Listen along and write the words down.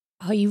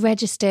Are you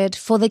registered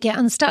for the Get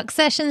Unstuck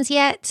sessions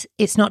yet?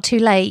 It's not too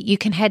late. You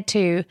can head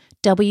to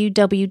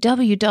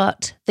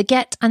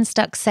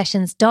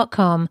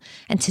www.thegetunstucksessions.com,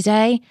 and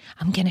today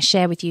I'm going to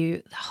share with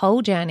you the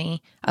whole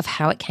journey of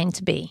how it came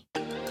to be.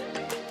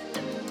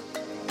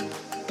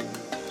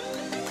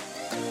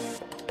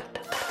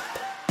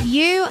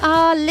 You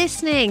are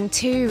listening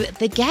to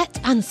the Get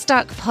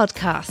Unstuck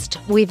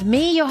podcast with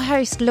me, your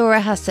host, Laura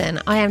Husson.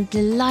 I am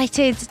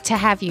delighted to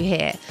have you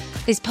here.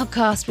 This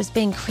podcast was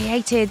being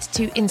created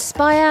to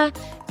inspire,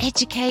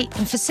 educate,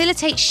 and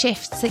facilitate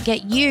shifts that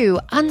get you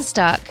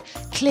unstuck,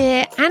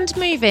 clear, and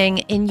moving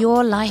in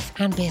your life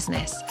and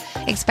business.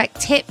 Expect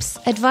tips,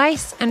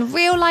 advice, and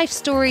real-life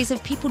stories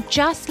of people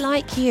just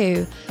like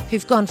you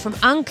who've gone from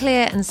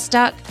unclear and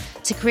stuck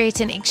to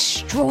creating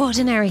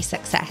extraordinary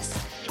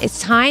success. It's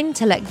time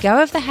to let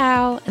go of the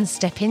how and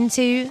step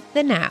into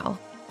the now.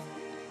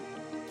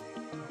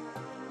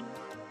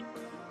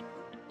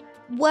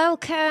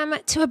 Welcome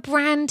to a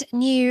brand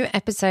new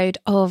episode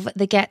of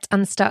the Get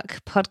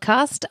Unstuck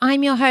podcast.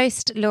 I'm your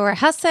host, Laura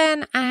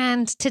Husson,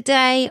 and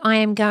today I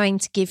am going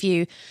to give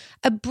you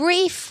a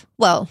brief,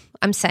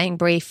 I'm saying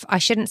brief. I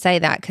shouldn't say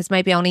that because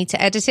maybe I'll need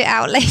to edit it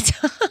out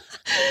later.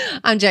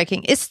 I'm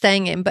joking. It's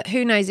staying in, but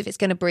who knows if it's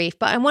going to brief.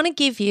 But I want to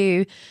give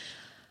you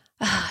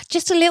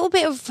just a little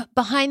bit of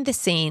behind the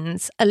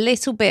scenes, a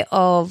little bit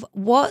of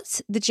what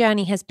the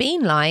journey has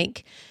been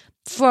like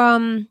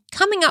from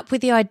coming up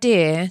with the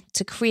idea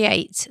to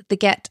create the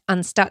Get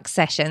Unstuck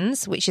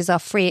sessions, which is our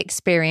free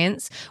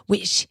experience,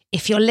 which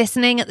if you're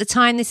listening at the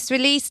time this is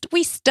released,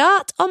 we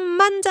start on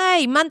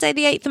Monday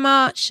the 8th of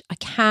March. I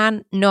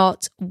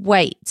cannot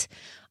wait.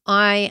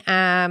 I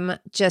am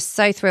just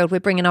so thrilled.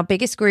 We're bringing our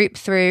biggest group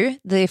through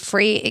the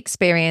free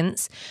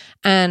experience,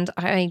 and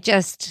I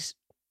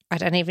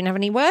don't even have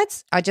any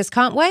words. I just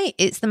can't wait.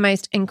 It's the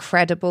most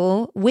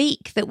incredible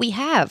week that we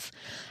have.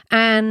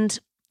 And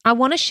I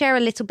want to share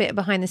a little bit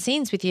behind the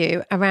scenes with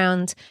you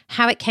around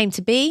how it came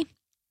to be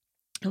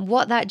and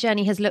what that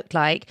journey has looked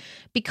like,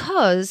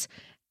 because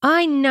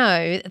I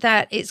know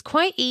that it's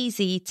quite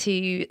easy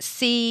to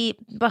see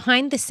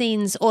behind the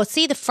scenes or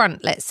see the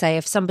front, let's say,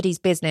 of somebody's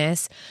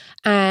business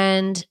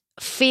and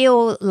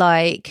feel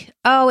like,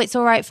 oh, it's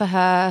all right for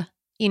her.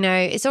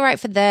 It's all right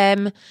for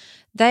them.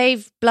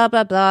 They've blah,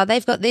 blah, blah.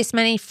 They've got this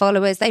many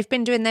followers. They've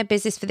been doing their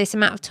business for this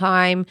amount of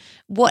time.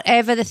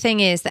 Whatever the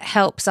thing is that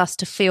helps us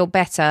to feel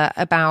better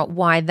about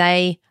why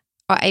they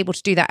are able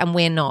to do that and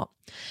we're not.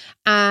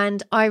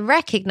 And I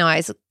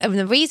recognize, and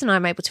the reason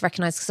I'm able to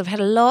recognize, because I've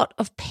had a lot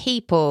of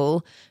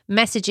people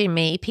messaging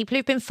me, people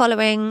who've been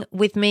following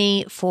with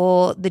me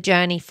for the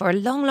journey for a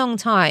long, long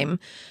time,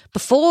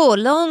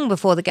 long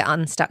before the Get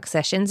Unstuck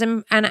sessions,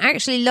 and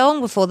actually long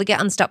before the Get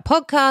Unstuck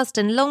podcast,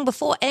 and long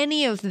before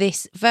any of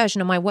this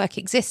version of my work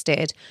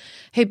existed,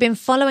 who've been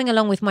following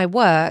along with my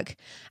work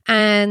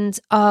and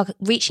are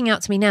reaching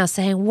out to me now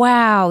saying,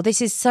 wow,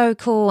 this is so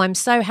cool. I'm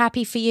so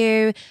happy for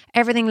you.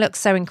 Everything looks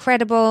so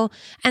incredible.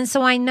 And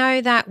so I know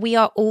that we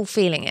are all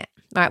feeling it,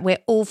 right? We're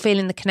all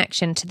feeling the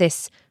connection to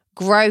this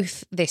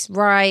growth, this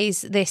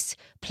rise, this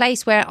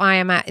place where I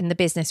am at in the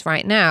business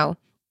right now.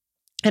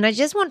 And I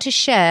just want to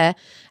share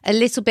a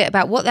little bit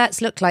about what that's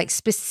looked like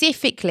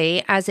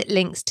specifically as it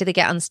links to the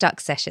Get Unstuck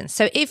session.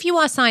 So if you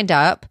are signed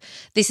up,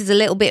 this is a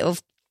little bit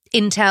of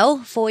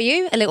intel for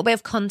you, a little bit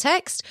of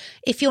context.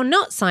 If you're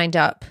not signed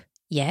up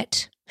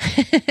yet,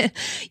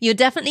 you're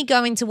definitely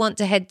going to want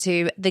to head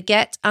to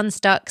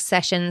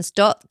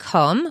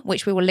thegetunstucksessions.com,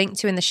 which we will link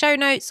to in the show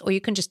notes, or you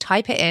can just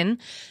type it in.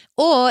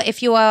 Or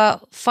if you are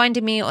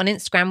finding me on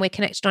Instagram, we're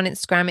connected on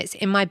Instagram, it's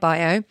in my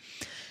bio,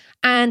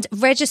 and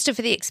register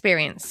for the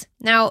experience.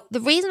 Now,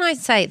 the reason I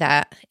say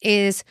that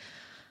is,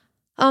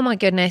 oh my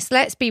goodness,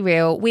 let's be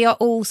real. We are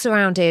all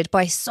surrounded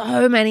by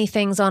so many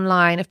things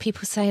online of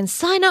people saying,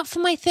 sign up for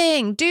my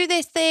thing, do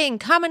this thing,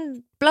 come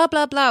and blah,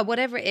 blah, blah,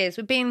 whatever it is.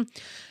 We're being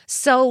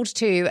sold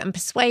to and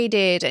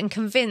persuaded and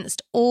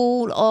convinced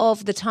all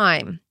of the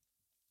time.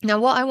 Now,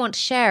 what I want to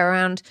share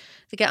around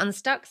the Get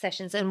Unstuck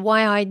sessions and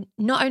why I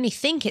not only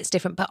think it's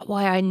different, but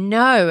why I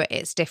know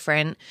it's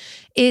different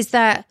is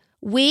that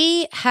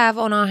we have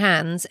on our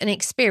hands an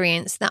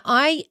experience that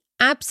I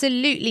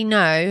absolutely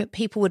know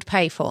people would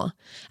pay for,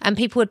 and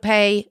people would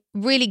pay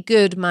really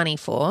good money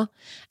for,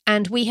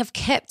 and we have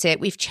kept it.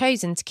 We've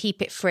chosen to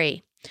keep it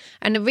free.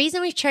 And the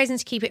reason we've chosen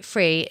to keep it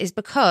free is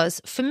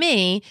because for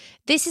me,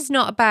 this is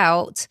not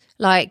about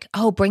like,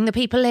 oh, bring the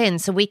people in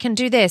so we can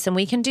do this and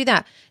we can do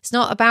that. It's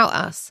not about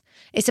us.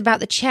 It's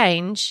about the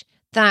change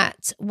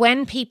that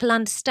when people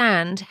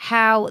understand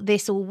how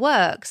this all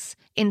works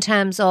in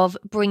terms of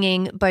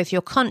bringing both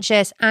your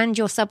conscious and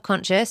your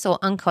subconscious or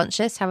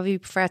unconscious, however you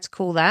prefer to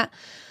call that,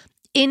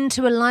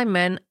 into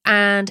alignment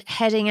and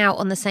heading out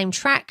on the same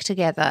track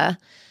together,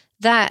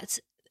 that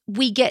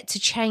we get to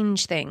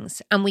change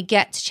things, and we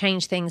get to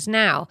change things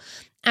now.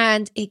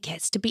 And it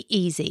gets to be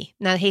easy.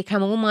 Now, here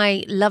come all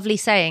my lovely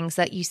sayings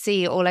that you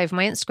see all over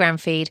my Instagram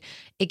feed.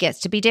 It gets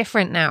to be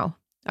different now.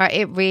 All right,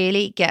 it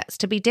really gets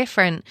to be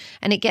different.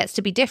 And it gets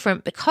to be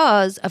different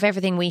because of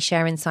everything we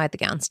share inside the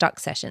Get Unstuck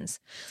sessions.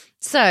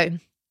 So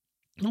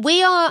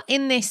we are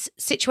in this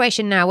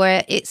situation now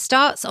where it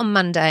starts on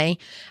Monday,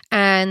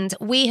 and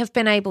we have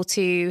been able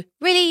to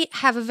really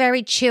have a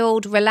very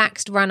chilled,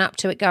 relaxed run up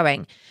to it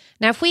going.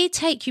 Now, if we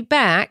take you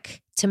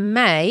back to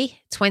May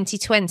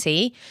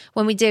 2020,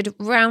 when we did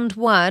round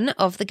 1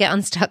 of the Get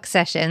Unstuck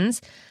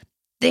sessions,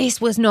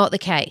 this was not the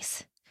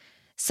case.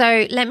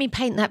 So let me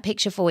paint that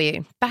picture for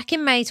you. Back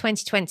in May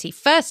 2020,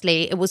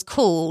 firstly, it was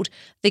called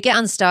the Get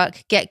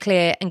Unstuck, Get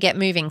Clear and Get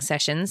Moving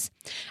sessions.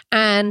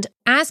 And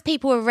as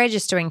people were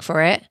registering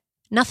for it,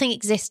 nothing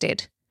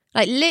existed.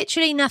 Like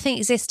literally nothing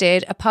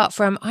existed apart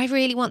from, I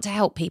really want to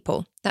help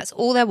people. That's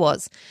all there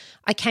was.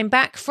 I came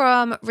back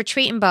from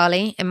retreat in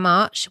Bali in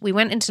March. We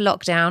went into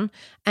lockdown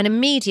and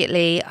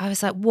immediately I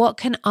was like, what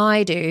can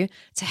I do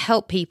to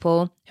help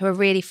people who are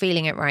really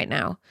feeling it right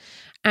now?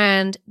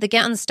 And the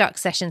Get Unstuck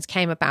sessions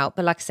came about,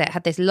 but like I said, it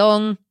had this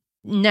long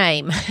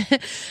name.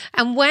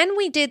 And when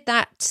we did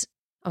that,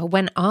 or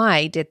when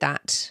I did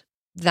that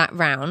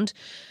round,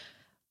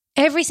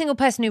 every single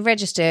person who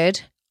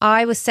registered,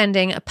 I was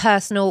sending a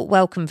personal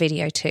welcome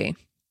video to.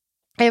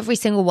 Every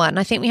single one.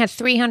 I think we had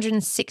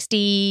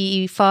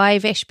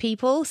 365-ish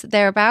people,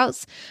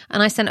 thereabouts.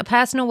 And I sent a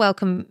personal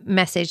welcome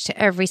message to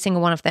every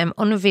single one of them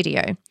on a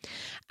video.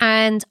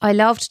 And I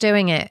loved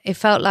doing it. It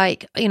felt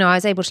like, I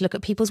was able to look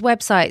at people's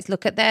websites,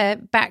 look at their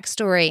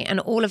backstory and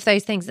all of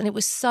those things. And it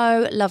was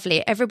so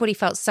lovely. Everybody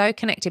felt so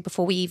connected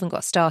before we even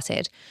got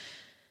started.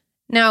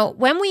 Now,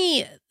 when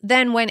we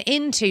then went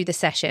into the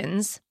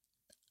sessions,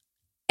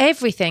 I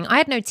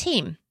had no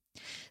team.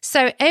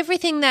 So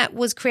everything that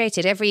was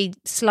created, every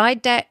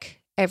slide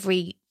deck,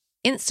 every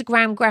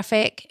Instagram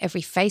graphic,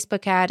 every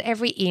Facebook ad,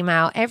 every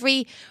email,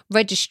 every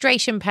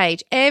registration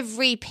page,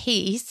 every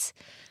piece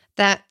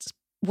that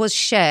was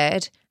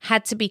shared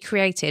had to be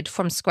created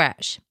from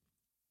scratch.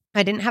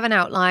 I didn't have an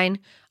outline.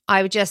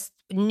 I just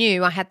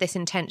knew I had this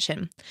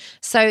intention.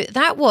 So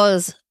that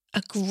was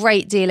a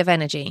great deal of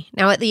energy.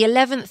 Now, at the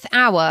 11th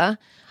hour,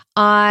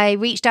 I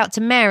reached out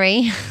to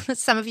Mary.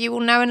 Some of you will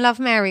know and love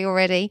Mary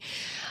already.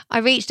 I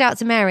reached out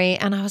to Mary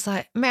and I was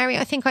like, Mary,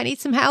 I think I need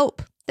some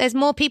help. There's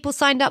more people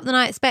signed up than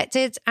I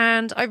expected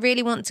and I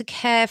really want to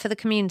care for the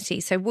community.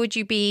 So would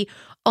you be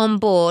on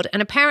board?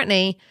 And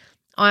apparently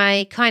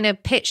I kind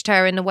of pitched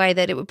her in the way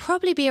that it would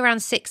probably be around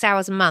 6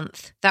 hours a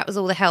month. That was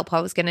all the help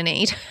I was going to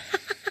need.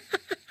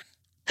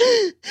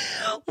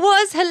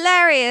 What's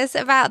hilarious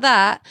about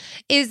that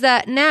is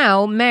that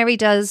now Mary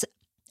does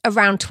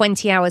around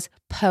 20 hours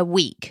per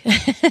week.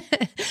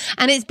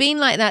 And it's been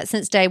like that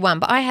since day one.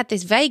 But I had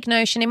this vague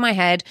notion in my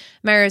head,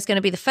 Mary was going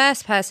to be the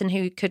first person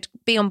who could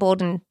be on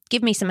board and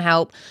give me some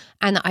help,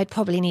 and that I'd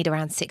probably need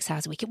around 6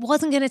 hours a week. It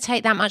wasn't going to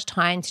take that much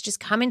time to just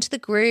come into the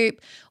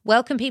group,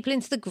 welcome people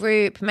into the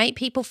group, make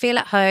people feel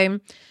at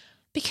home.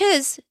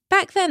 Because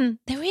back then,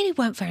 there really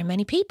weren't very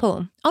many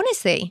people.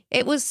 Honestly,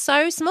 it was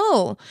so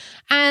small.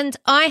 And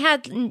I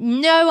had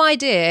no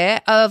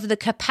idea of the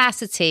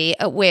capacity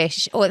at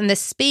which, or in the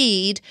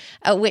speed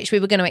at which we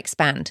were going to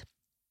expand.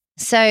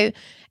 So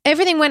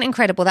everything went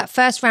incredible. That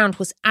first round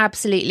was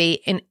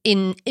absolutely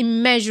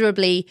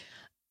immeasurably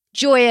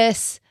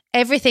joyous.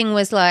 Everything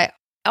was like,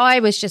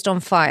 I was just on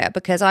fire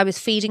because I was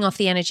feeding off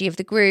the energy of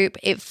the group.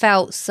 It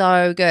felt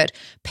so good.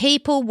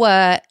 People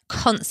were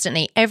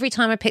constantly, every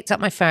time I picked up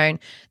my phone,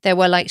 there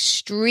were like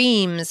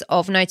streams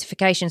of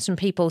notifications from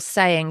people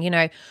saying,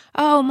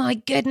 oh my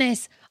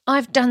goodness,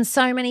 I've done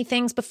so many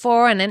things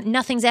before and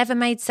nothing's ever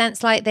made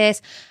sense like this.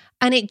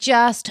 And it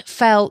just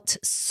felt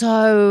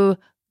so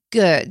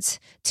good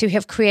to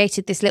have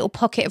created this little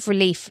pocket of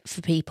relief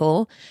for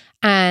people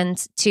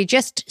and to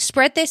just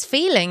spread this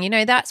feeling.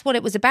 That's what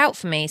it was about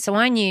for me. So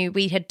I knew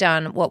we had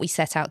done what we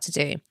set out to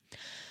do.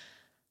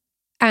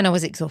 And I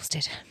was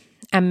exhausted.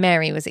 And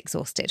Mary was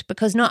exhausted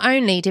because not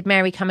only did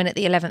Mary come in at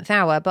the 11th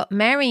hour, but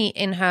Mary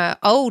in her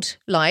old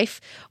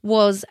life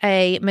was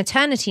a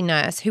maternity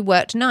nurse who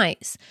worked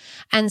nights.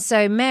 And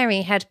so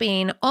Mary had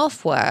been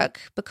off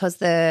work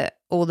because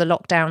all the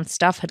lockdown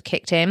stuff had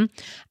kicked in,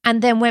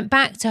 and then went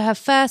back to her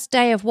first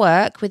day of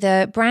work with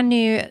a brand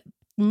new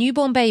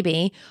newborn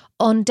baby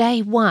on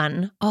day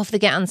one of the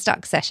Get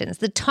Unstuck sessions.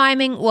 The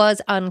timing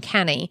was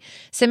uncanny.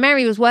 So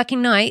Mary was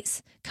working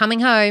nights, coming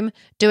home,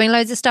 doing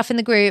loads of stuff in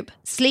the group,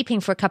 sleeping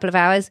for a couple of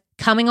hours,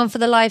 coming on for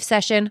the live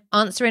session,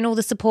 answering all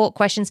the support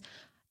questions.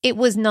 It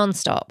was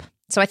nonstop.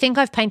 So I think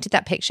I've painted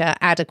that picture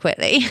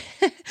adequately.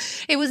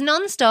 It was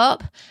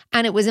nonstop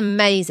and it was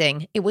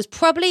amazing. It was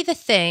probably the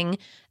thing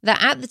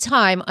that at the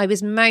time I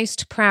was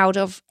most proud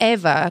of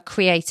ever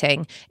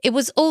creating. It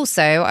was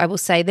also, I will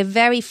say, the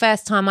very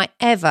first time I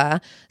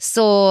ever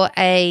saw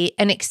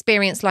an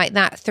experience like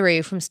that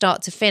through from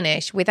start to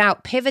finish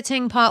without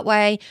pivoting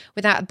partway,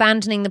 without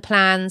abandoning the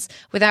plans,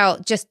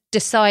 without just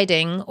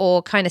deciding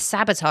or kind of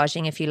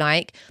sabotaging, if you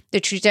like,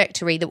 the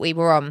trajectory that we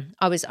were on.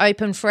 I was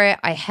open for it,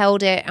 I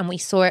held it, and we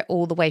saw it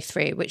all the way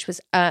through, which was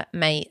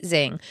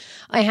amazing.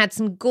 I had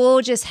some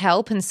gorgeous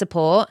help and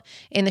support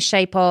in the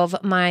shape of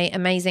my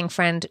amazing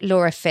friend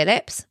Laura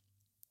Phillips.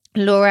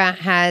 Laura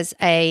has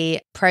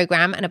a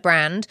program and a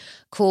brand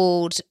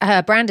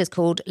her brand is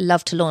called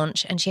Love to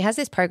Launch. And she has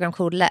this program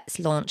called Let's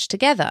Launch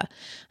Together.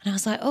 And I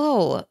was like,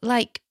 oh,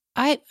 like,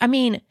 I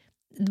mean,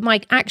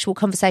 my actual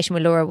conversation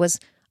with Laura was,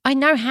 I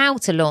know how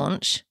to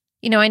launch.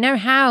 I know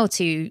how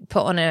to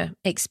put on an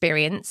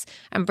experience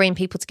and bring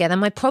people together.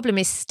 My problem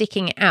is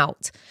sticking it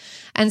out.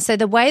 And so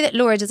the way that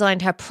Laura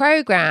designed her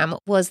program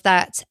was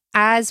that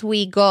as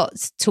we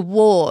got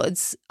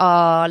towards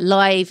our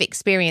live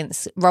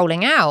experience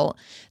rolling out,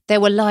 there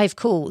were live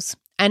calls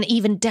and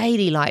even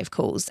daily live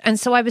calls. And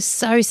so I was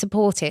so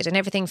supported and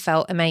everything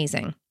felt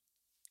amazing.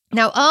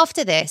 Now,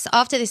 after this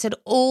had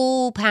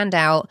all panned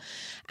out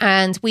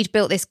and we'd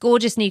built this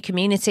gorgeous new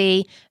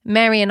community,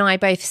 Mary and I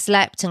both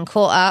slept and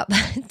caught up.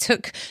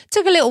 took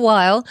a little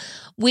while.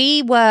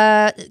 We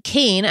were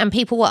keen and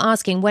people were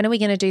asking, when are we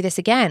going to do this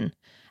again?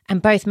 And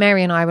both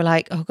Mary and I were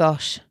like, oh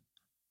gosh,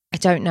 I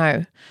don't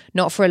know.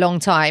 Not for a long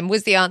time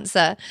was the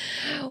answer.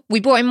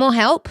 We brought in more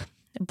help.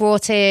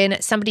 Brought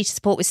in somebody to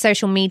support with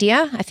social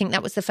media. I think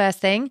that was the first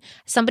thing.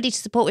 Somebody to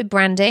support with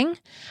branding.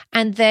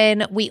 And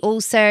then we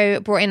also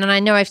brought in, and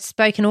I know I've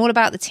spoken all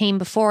about the team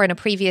before in a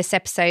previous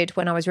episode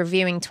when I was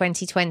reviewing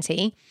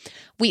 2020.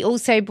 We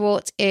also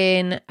brought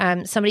in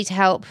somebody to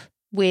help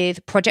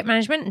with project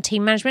management and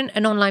team management,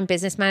 an online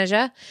business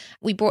manager.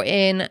 We brought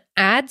in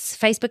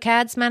Facebook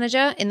ads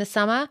manager in the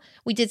summer.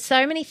 We did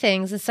so many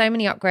things and so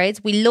many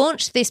upgrades. We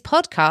launched this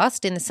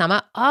podcast in the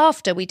summer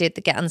after we did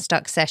the Get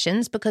Unstuck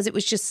sessions because it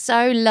was just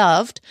so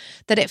loved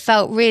that it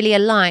felt really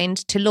aligned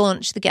to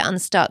launch the Get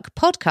Unstuck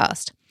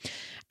podcast.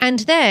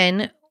 And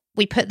then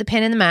we put the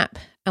pin in the map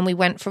and we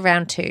went for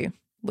round 2,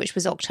 which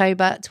was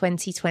October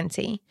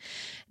 2020.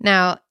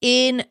 Now,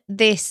 in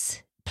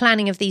this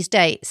planning of these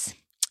dates,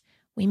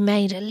 we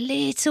made a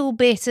little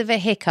bit of a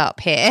hiccup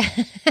here.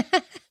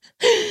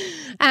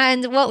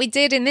 And what we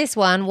did in this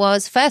one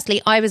was,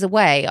 firstly, I was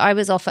away. I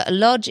was off at a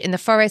lodge in the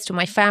forest with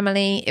my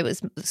family. It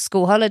was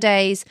school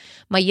holidays.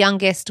 My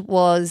youngest it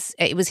was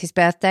his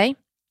birthday.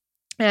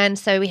 And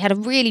so we had a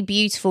really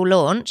beautiful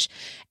launch.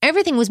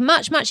 Everything was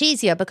much, much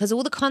easier because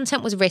all the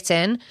content was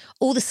written,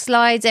 all the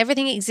slides,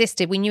 everything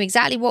existed. We knew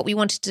exactly what we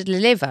wanted to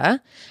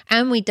deliver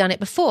and we'd done it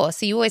before.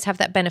 So you always have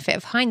that benefit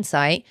of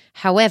hindsight.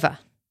 However,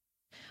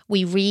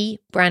 we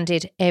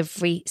rebranded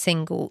every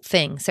single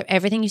thing. So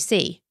everything you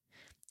see,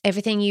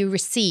 everything you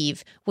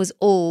receive was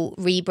all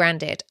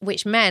rebranded,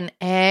 which meant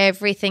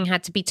everything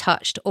had to be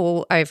touched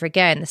all over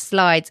again. The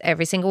slides,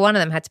 every single one of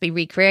them had to be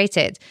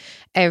recreated.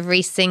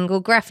 Every single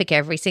graphic,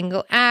 every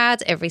single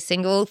ad, every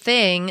single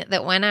thing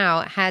that went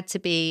out had to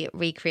be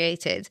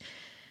recreated.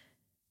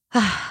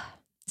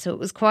 So it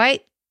was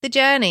quite the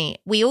journey.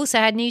 We also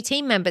had new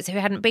team members who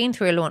hadn't been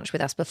through a launch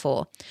with us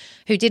before,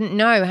 who didn't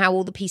know how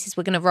all the pieces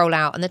were going to roll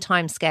out and the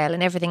time scale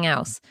and everything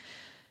else.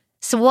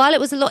 So while it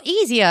was a lot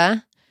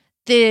easier,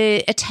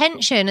 the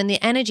attention and the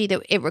energy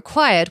that it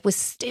required was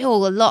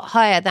still a lot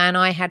higher than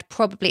I had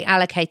probably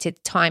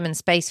allocated time and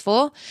space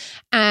for.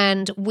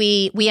 And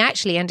we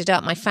actually ended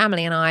up, my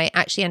family and I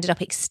actually ended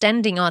up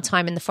extending our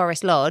time in the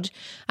Forest Lodge.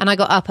 And I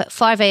got up at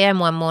 5 a.m.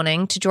 one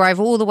morning to drive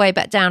all the way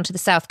back down to the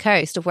south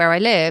coast of where I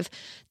live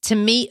to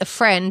meet a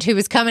friend who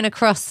was coming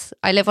across.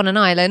 I live on an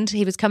island.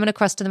 He was coming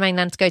across to the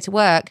mainland to go to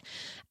work.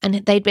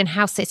 And they'd been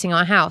house sitting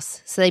our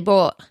house. So he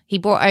brought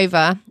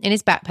over in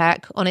his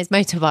backpack on his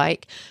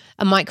motorbike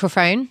a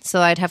microphone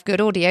so I'd have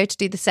good audio to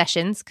do the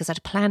sessions because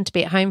I'd planned to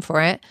be at home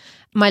for it,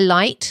 my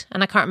light,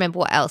 and I can't remember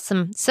what else,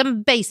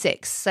 some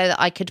basics so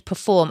that I could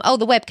perform. Oh,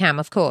 the webcam,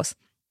 of course,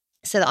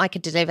 so that I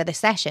could deliver the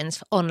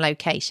sessions on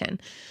location.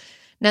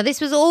 Now,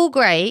 this was all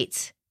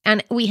great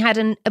and we had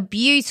a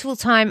beautiful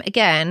time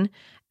again.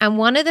 And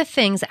one of the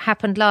things that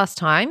happened last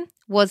time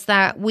was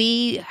that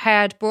we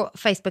had brought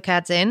Facebook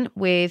ads in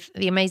with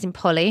the amazing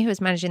Polly, who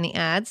was managing the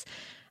ads,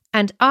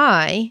 and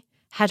I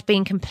had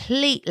been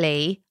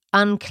completely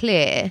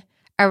unclear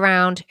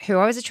around who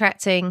I was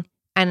attracting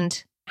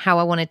and how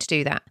I wanted to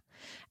do that.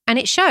 And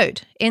it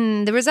showed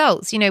in the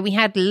results. We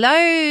had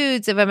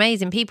loads of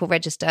amazing people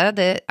register.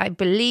 I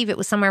believe it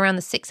was somewhere around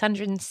the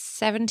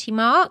 670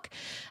 mark,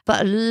 but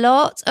a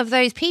lot of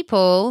those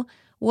people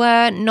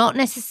were not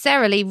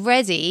necessarily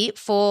ready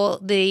for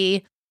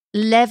the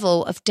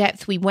level of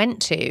depth we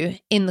went to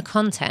in the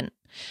content.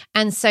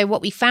 And so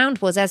what we found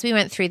was as we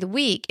went through the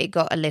week, it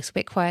got a little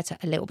bit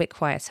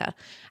quieter.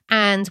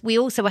 And we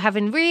also were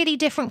having really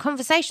different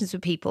conversations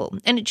with people.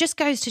 And it just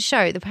goes to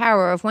show the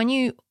power of when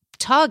you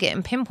target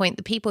and pinpoint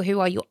the people who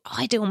are your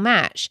ideal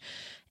match,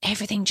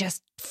 everything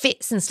just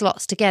fits and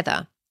slots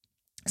together.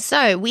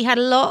 So we had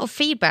a lot of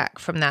feedback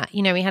from that.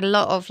 We had a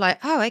lot of like,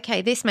 oh,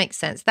 okay, this makes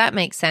sense. That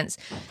makes sense.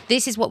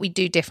 This is what we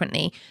do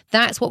differently.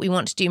 That's what we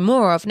want to do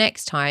more of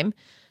next time.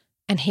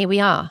 And here we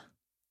are.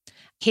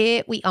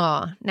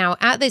 Now,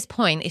 at this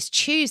point, it's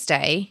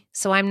Tuesday,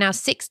 so I'm now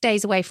 6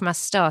 days away from us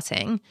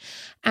starting,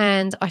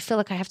 and I feel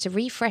like I have to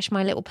refresh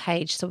my little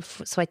page so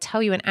I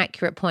tell you an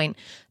accurate point.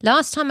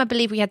 Last time, I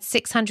believe we had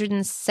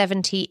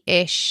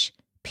 670-ish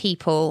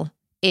people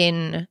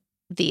in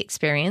the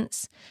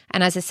experience,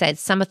 and as I said,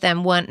 some of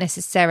them weren't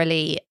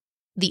necessarily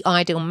the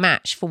ideal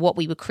match for what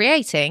we were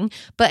creating,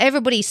 but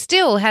everybody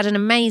still had an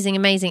amazing,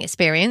 amazing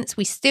experience.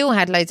 We still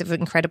had loads of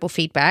incredible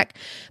feedback.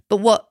 But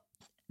what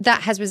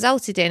that has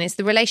resulted in is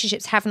the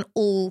relationships haven't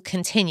all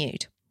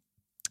continued.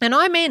 And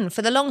I'm in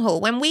for the long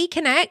haul. When we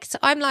connect,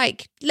 I'm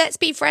like, let's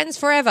be friends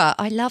forever.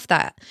 I love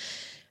that.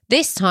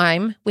 This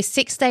time, with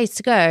 6 days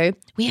to go,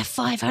 we have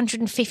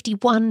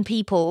 551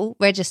 people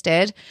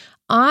registered.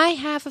 I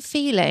have a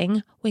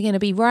feeling we're going to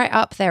be right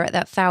up there at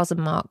that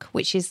 1,000 mark,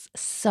 which is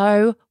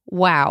so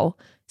wow,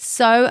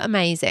 so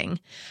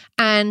amazing.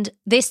 And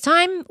this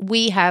time,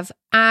 we have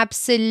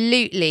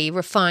absolutely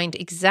refined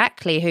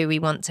exactly who we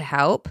want to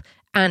help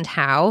and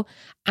how,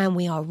 and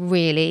we are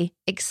really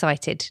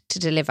excited to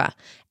deliver.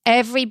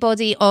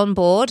 Everybody on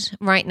board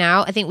right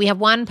now. I think we have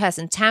one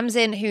person,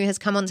 Tamsin, who has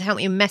come on to help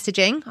me with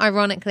messaging,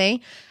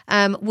 ironically,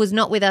 was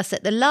not with us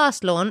at the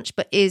last launch,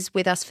 but is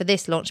with us for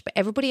this launch. But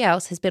everybody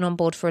else has been on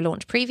board for a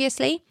launch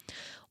previously.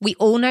 We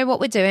all know what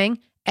we're doing.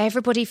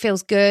 Everybody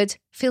feels good,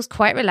 feels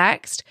quite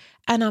relaxed.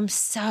 And I'm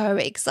so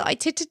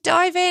excited to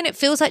dive in. It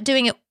feels like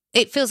doing it.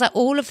 It feels like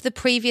all of the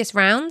previous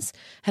rounds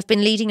have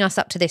been leading us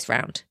up to this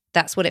round.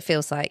 That's what it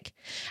feels like.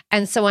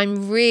 And so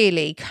I'm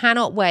really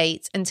cannot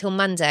wait until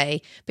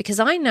Monday,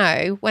 because I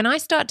know when I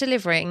start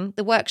delivering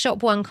the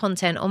workshop 1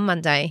 content on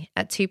Monday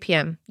at 2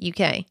 p.m.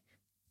 UK,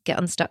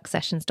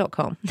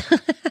 getunstucksessions.com.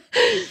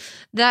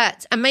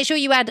 And make sure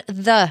you add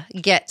the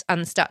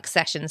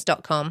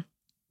getunstucksessions.com.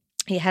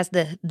 It has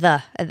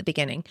the at the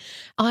beginning.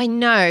 I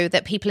know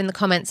that people in the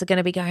comments are going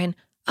to be going,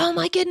 oh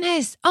my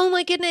goodness, oh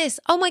my goodness,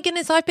 oh my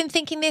goodness, I've been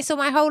thinking this all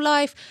my whole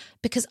life,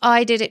 because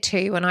I did it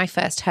too when I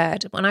first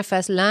heard. When I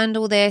first learned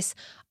all this,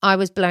 I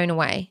was blown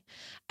away.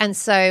 And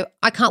so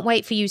I can't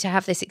wait for you to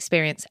have this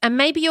experience. And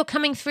maybe you're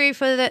coming through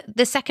for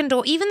the second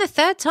or even the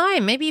third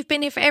time. Maybe you've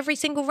been here for every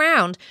single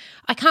round.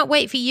 I can't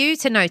wait for you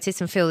to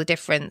notice and feel the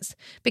difference,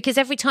 because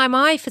every time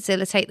I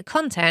facilitate the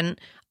content,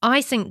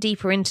 I sink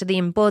deeper into the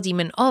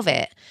embodiment of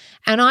it.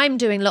 And I'm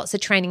doing lots of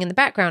training in the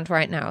background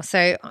right now.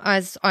 So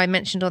as I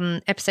mentioned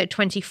on episode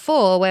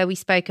 24, where we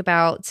spoke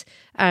about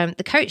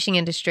the coaching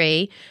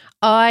industry,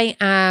 I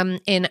am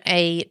in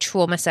a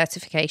trauma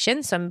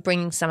certification. So I'm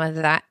bringing some of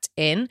that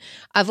in.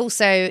 I've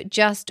also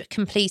just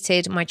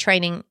completed my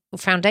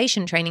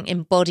foundation training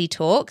in body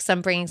talk. So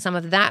I'm bringing some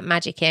of that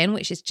magic in,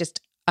 which is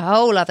just a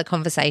whole other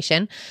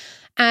conversation.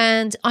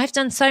 And I've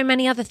done so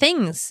many other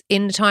things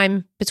in the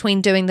time between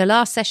doing the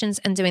last sessions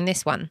and doing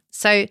this one.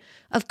 So,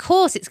 of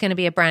course, it's going to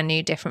be a brand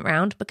new, different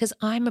round, because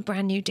I'm a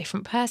brand new,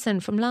 different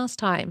person from last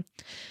time.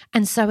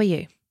 And so are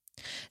you.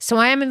 So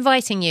I am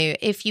inviting you,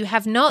 if you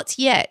have not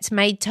yet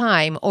made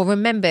time or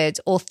remembered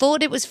or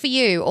thought it was for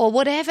you, or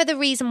whatever the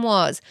reason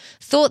was,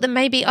 thought that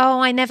maybe,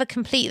 I never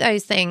complete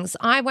those things,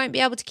 I won't be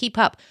able to keep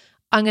up.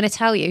 I'm going to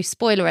tell you,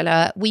 spoiler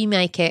alert, we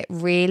make it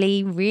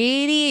really,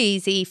 really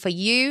easy for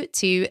you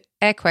to,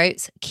 air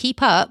quotes,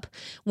 keep up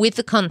with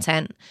the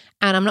content.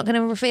 And I'm not going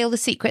to reveal the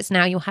secrets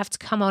now. You'll have to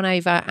come on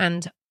over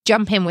and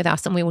jump in with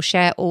us, and we will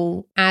share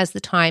all as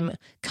the time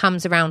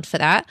comes around for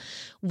that.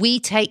 We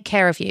take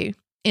care of you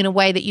in a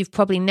way that you've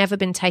probably never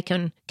been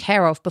taken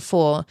care of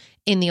before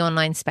in the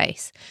online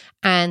space.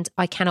 And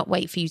I cannot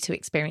wait for you to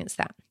experience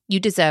that. You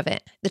deserve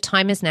it. The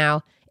time is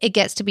now. It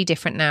gets to be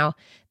different now.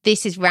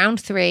 This is round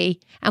 3.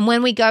 And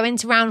when we go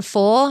into round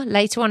 4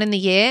 later on in the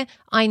year,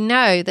 I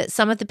know that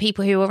some of the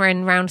people who are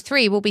in round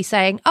 3 will be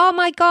saying, oh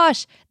my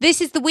gosh, this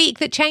is the week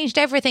that changed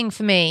everything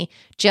for me,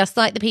 just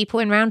like the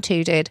people in round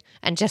 2 did,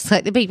 and just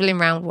like the people in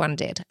round 1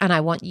 did. And I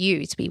want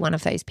you to be one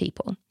of those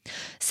people.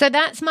 So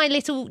that's my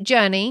little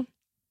journey.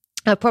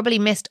 I've probably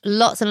missed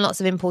lots and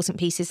lots of important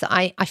pieces that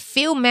I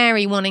feel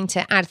Mary wanting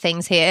to add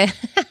things here.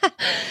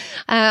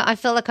 I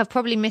feel like I've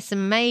probably missed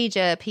some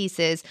major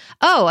pieces.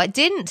 Oh, I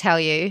didn't tell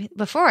you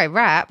before I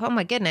wrap. Oh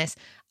my goodness.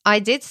 I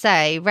did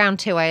say round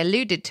 2, I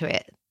alluded to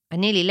it. I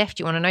nearly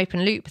left you on an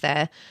open loop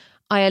there.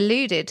 I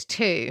alluded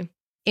to,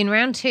 in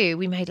round 2,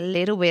 we made a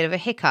little bit of a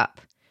hiccup.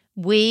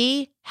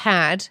 We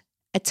had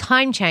a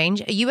time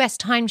change, a US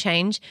time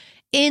change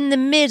in the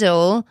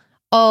middle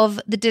of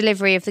the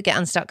delivery of the Get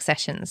Unstuck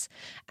sessions.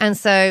 And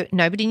so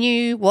nobody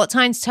knew what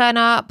time to turn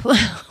up,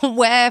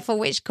 where, for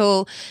which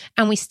call,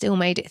 and we still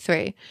made it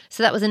through.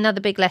 So that was another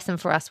big lesson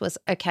for us was,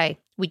 okay,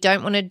 we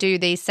don't want to do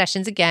these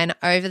sessions again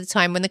over the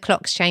time when the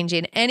clocks change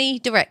in any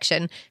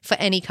direction for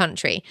any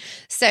country.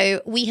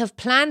 So we have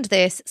planned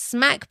this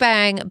smack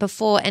bang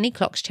before any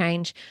clocks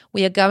change.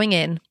 We are going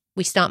in.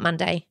 We start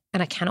Monday,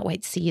 and I cannot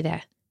wait to see you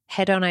there.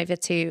 Head on over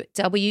to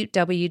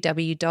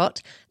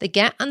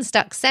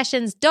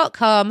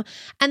www.thegetunstucksessions.com.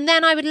 And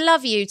then I would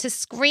love you to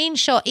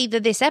screenshot either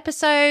this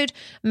episode,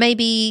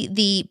 maybe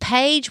the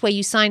page where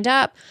you signed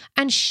up,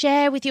 and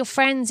share with your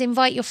friends,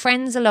 invite your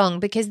friends along,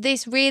 because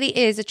this really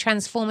is a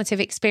transformative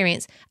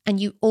experience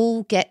and you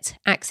all get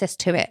access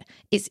to it.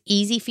 It's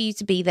easy for you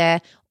to be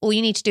there. All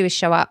you need to do is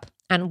show up,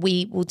 and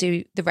we will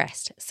do the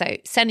rest. So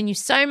sending you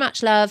so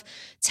much love.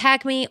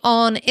 Tag me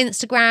on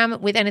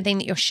Instagram with anything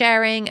that you're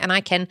sharing, and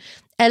I can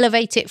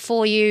elevate it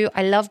for you.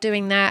 I love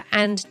doing that.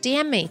 And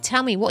DM me.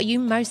 Tell me, what are you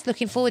most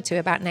looking forward to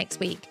about next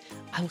week?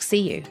 I will see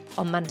you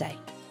on Monday.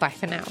 Bye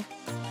for now.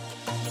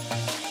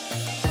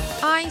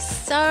 I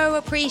so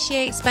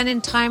appreciate spending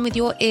time with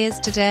your ears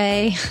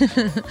today.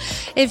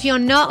 If you're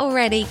not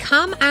already,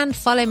 come and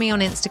follow me on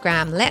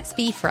Instagram. Let's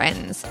be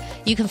friends.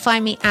 You can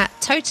find me at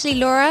Totally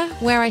Laura,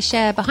 where I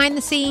share behind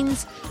the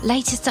scenes,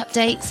 latest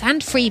updates and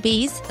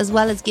freebies, as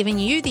well as giving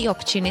you the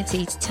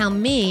opportunity to tell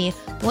me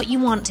what you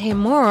want to hear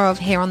more of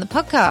here on the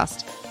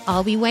podcast.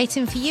 I'll be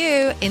waiting for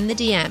you in the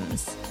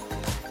DMs.